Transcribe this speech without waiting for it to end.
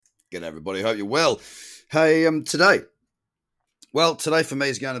G'day, everybody. Hope you're well. Hey, today for me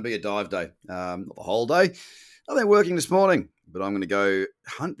is going to be a dive day. Not the whole day. I've been working this morning, but I'm going to go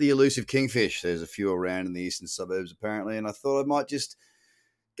hunt the elusive kingfish. There's a few around in the eastern suburbs, apparently, and I thought I might just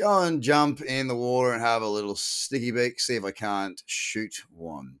go and jump in the water and have a little sticky beak, see if I can't shoot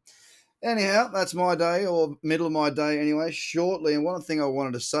one. Anyhow, that's my day, or middle of my day anyway, shortly. And one thing I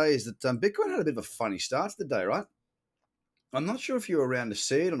wanted to say is that Bitcoin had a bit of a funny start to the day, right? I'm not sure if you were around to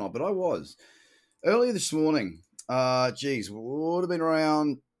see it or not, but I was. Earlier this morning, would have been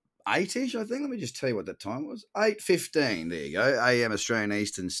around 8-ish, I think. Let me just tell you what that time was. 8:15, there you go, AM Australian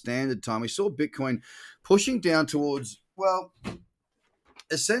Eastern Standard Time. We saw Bitcoin pushing down towards,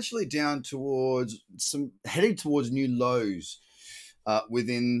 essentially down towards heading towards new lows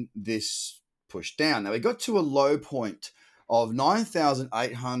within this push down. Now, we got to a low point of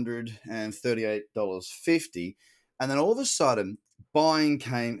 $9,838.50, and then all of a sudden, buying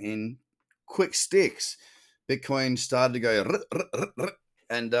came in quick sticks. Bitcoin started to go,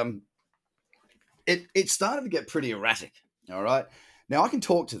 and it started to get pretty erratic. All right. Now I can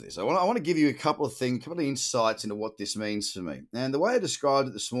talk to this. I want to give you a couple of insights into what this means for me. And the way I described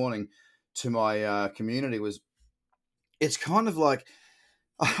it this morning to my community was, it's kind of like,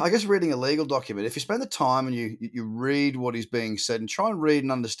 I guess, reading a legal document. If you spend the time and you read what is being said and try and read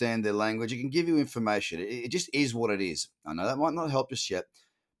and understand their language, it can give you information. It just is what it is. I know that might not help just yet,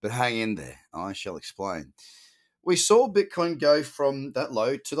 but hang in there. I shall explain. We saw Bitcoin go from that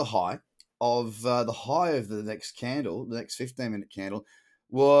low to the high of the next candle, the next 15-minute candle,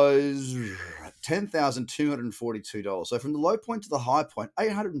 was $10,242. So from the low point to the high point,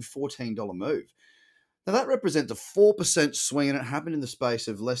 $814 move. Now that represents a 4% swing, and it happened in the space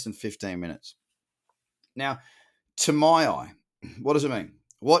of less than 15 minutes. Now, to my eye, what does it mean?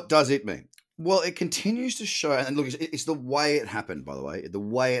 What does it mean? Well, it continues to show, and look, it's the way it happened, by the way. The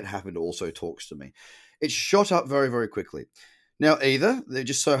way it happened also talks to me. It shot up very, very quickly. Now, either they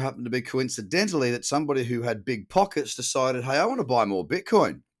just so happened to be coincidentally that somebody who had big pockets decided, hey, I want to buy more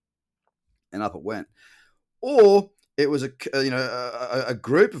Bitcoin, and up it went. Or it was a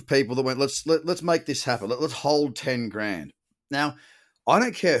group of people that went, let's make this happen. Let's hold 10 grand. Now, I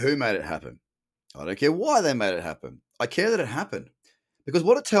don't care who made it happen. I don't care why they made it happen. I care that it happened. Because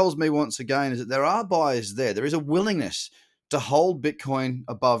what it tells me once again is that there are buyers there. There is a willingness to hold Bitcoin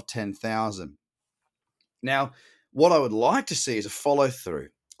above 10,000. Now, what I would like to see is a follow through.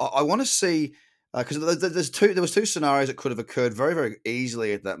 I want to see, because there was two scenarios that could have occurred very, very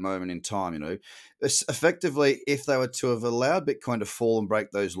easily at that moment in time. You know, effectively, if they were to have allowed Bitcoin to fall and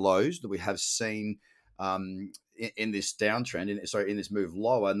break those lows that we have seen in this downtrend, in this move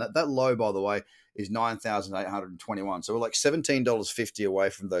lower, and that low, by the way, is $9,821. So we're like $17.50 away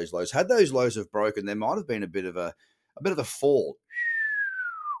from those lows. Had those lows have broken, there might have been a bit of a fall,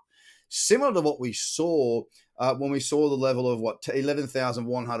 similar to what we saw when we saw the level of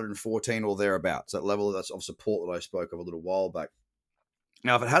 11,114 or thereabouts, that level of support that I spoke of a little while back.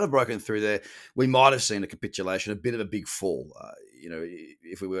 Now, if it had broken through there, we might have seen a capitulation, a bit of a big fall,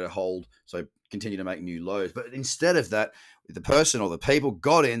 if we were to hold, so continue to make new lows. But instead of that, the person or the people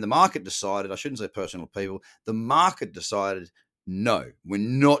got in, the market decided, I shouldn't say person or people, the market decided, no, we're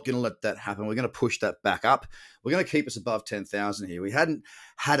not going to let that happen. We're going to push that back up. We're going to keep us above 10,000 here. We haven't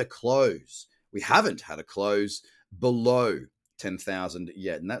had a close below 10,000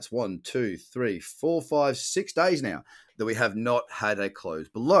 yet. And that's 6 days now that we have not had a close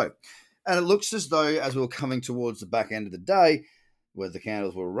below. And it looks as though, as we were coming towards the back end of the day, where the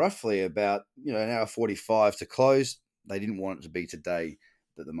candles were roughly about, an hour 45 to close, they didn't want it to be today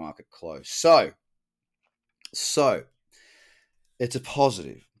that the market closed. So it's a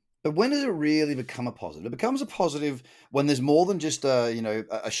positive. But when does it really become a positive? It becomes a positive when there's more than just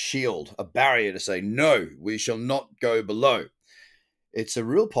a shield, a barrier to say, no, we shall not go below. It's a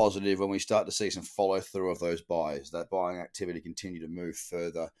real positive when we start to see some follow through of those buys, that buying activity continue to move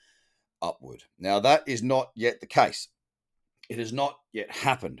further upward. Now, that is not yet the case. It has not yet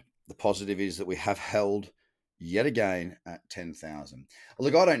happened. The positive is that we have held yet again at 10,000.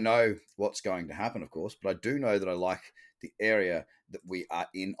 Look, I don't know what's going to happen, of course, but I do know that I like the area that we are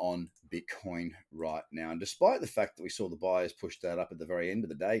in on Bitcoin right now. And despite the fact that we saw the buyers push that up at the very end of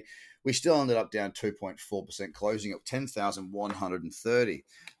the day, we still ended up down 2.4%, closing at 10,130.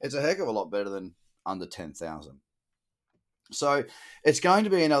 It's a heck of a lot better than under 10,000. So it's going to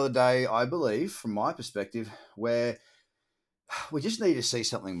be another day, I believe, from my perspective, where we just need to see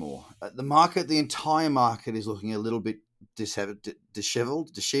something more. The entire market is looking a little bit disheveled.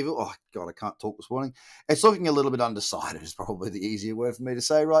 Oh God, I can't talk this morning. It's looking a little bit undecided. Is probably the easier word for me to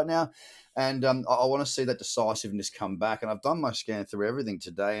say right now. And I want to see that decisiveness come back. And I've done my scan through everything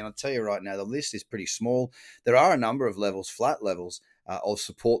today, and I'll tell you right now, the list is pretty small. There are a number of levels, flat levels of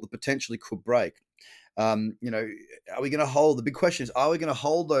support that potentially could break. Are we going to hold? The big question is, are we going to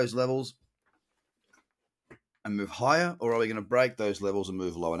hold those levels and move higher, or are we going to break those levels and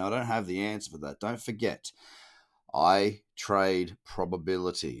move lower? Now, I don't have the answer for that. Don't forget, I trade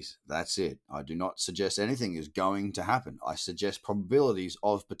probabilities. That's it. I do not suggest anything is going to happen. I suggest probabilities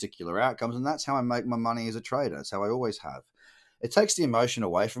of particular outcomes, and that's how I make my money as a trader. That's how I always have. It takes the emotion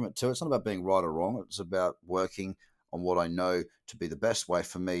away from it too. It's not about being right or wrong. It's about working on what I know to be the best way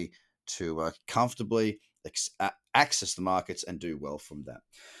for me to comfortably access the markets and do well from that.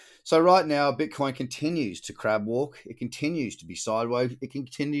 So right now, Bitcoin continues to crab walk. It continues to be sideways. It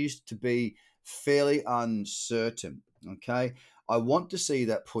continues to be fairly uncertain. Okay. I want to see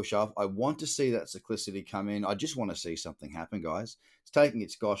that push up. I want to see that cyclicity come in. I just want to see something happen, guys. It's taking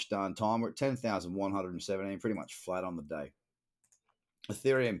its gosh darn time. We're at 10,117, pretty much flat on the day.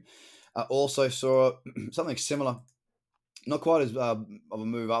 Ethereum also saw something similar. Not quite as of a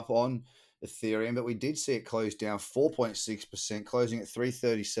move up on Ethereum, but we did see it close down 4.6%, closing at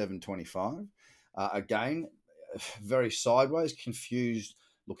 337.25. Again, very sideways, confused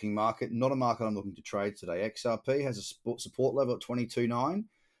looking market. Not a market I'm looking to trade today. XRP has a support level at 22.9.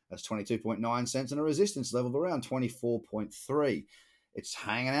 That's 22.9 cents, and a resistance level of around 24.3. It's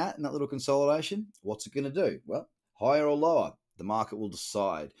hanging out in that little consolidation. What's it going to do? Well, higher or lower? The market will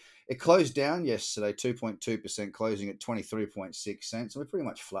decide. It closed down yesterday, 2.2%, closing at 23.6 cents. And we're pretty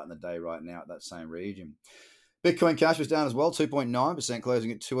much flat in the day right now at that same region. Bitcoin Cash was down as well, 2.9%,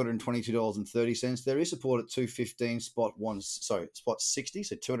 closing at $222.30. There is support at 215 spot 60,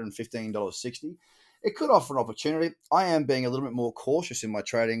 so $215.60. It could offer an opportunity. I am being a little bit more cautious in my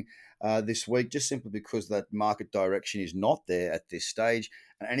trading this week, just simply because that market direction is not there at this stage.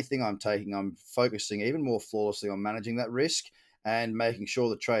 And anything I'm taking, I'm focusing even more flawlessly on managing that risk and making sure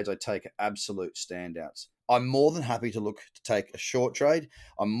the trades I take are absolute standouts. I'm more than happy to look to take a short trade.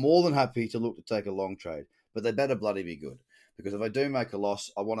 I'm more than happy to look to take a long trade, but they better bloody be good. Because if I do make a loss,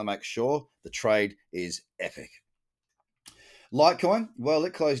 I want to make sure the trade is epic. Litecoin, well,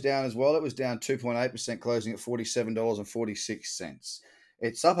 it closed down as well. It was down 2.8%, closing at $47.46.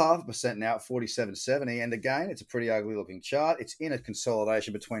 It's up 0.5% now at $47.70. And again, it's a pretty ugly looking chart. It's in a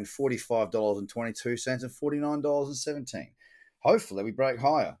consolidation between $45.22 and $49.17. Hopefully we break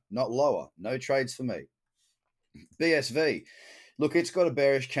higher, not lower. No trades for me. BSV. Look, it's got a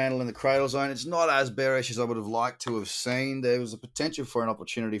bearish candle in the cradle zone. It's not as bearish as I would have liked to have seen. There was a potential for an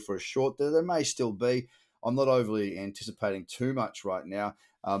opportunity for a short there. There may still be. I'm not overly anticipating too much right now,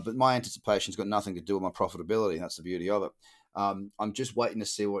 but my anticipation's got nothing to do with my profitability. That's the beauty of it. I'm just waiting to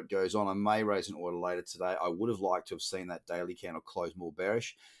see what goes on. I may raise an order later today. I would have liked to have seen that daily candle close more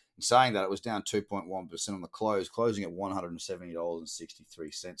bearish. In saying that, it was down 2.1% on the close, closing at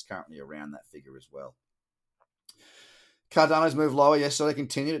 $170.63, currently around that figure as well. Cardano's moved lower yesterday,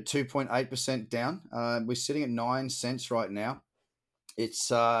 continued at 2.8% down. We're sitting at 9 cents right now. It's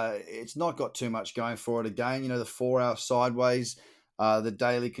not got too much going for it. Again, the 4-hour sideways, the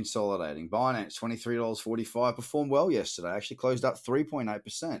daily consolidating. Binance, $23.45, performed well yesterday. Actually closed up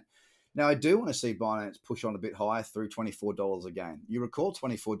 3.8%. Now, I do want to see Binance push on a bit higher through $24 again. You recall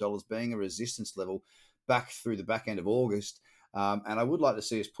 $24 being a resistance level back through the back end of August. And I would like to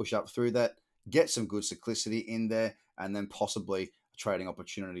see us push up through that, get some good cyclicity in there, and then possibly trading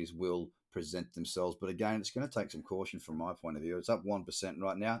opportunities will present themselves. But again, it's going to take some caution from my point of view. It's up 1%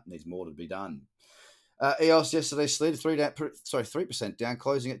 right now. Needs more to be done. EOS yesterday slid 3% down,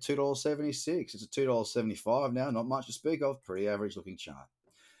 closing at $2.76. It's at $2.75 now. Not much to speak of. Pretty average looking chart.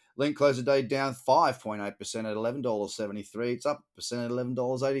 Link closed the day down 5.8% at $11.73. It's up a percent at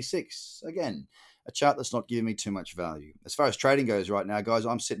 $11.86. Again, a chart that's not giving me too much value. As far as trading goes right now, guys,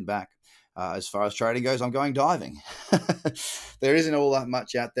 I'm sitting back. As far as trading goes, I'm going diving. There isn't all that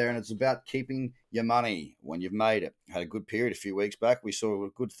much out there, and it's about keeping your money when you've made it. Had a good period a few weeks back. We saw a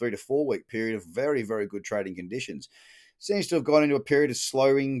good 3 to 4 week period of very, very good trading conditions. Seems to have gone into a period of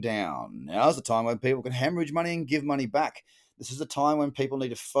slowing down. Now's the time when people can hemorrhage money and give money back. This is the time when people need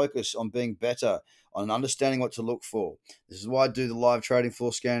to focus on being better, on understanding what to look for. This is why I do the live trading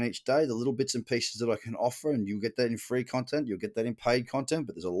floor scan each day, the little bits and pieces that I can offer, and you'll get that in free content, you'll get that in paid content,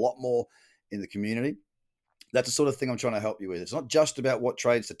 but there's a lot more in the community. That's the sort of thing I'm trying to help you with. It's not just about what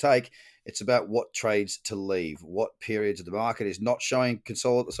trades to take, it's about what trades to leave, what periods of the market is not showing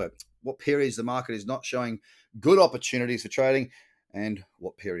what periods the market is not showing good opportunities for trading, and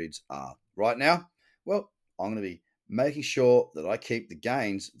what periods are. Right now, well, I'm going to be making sure that I keep the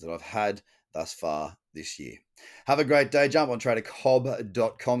gains that I've had thus far this year. Have a great day. Jump on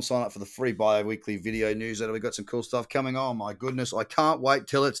tradercobb.com. Sign up for the free bi-weekly video newsletter. We've got some cool stuff coming on. My goodness, I can't wait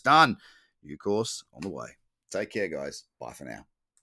till it's done. New course on the way. Take care, guys. Bye for now.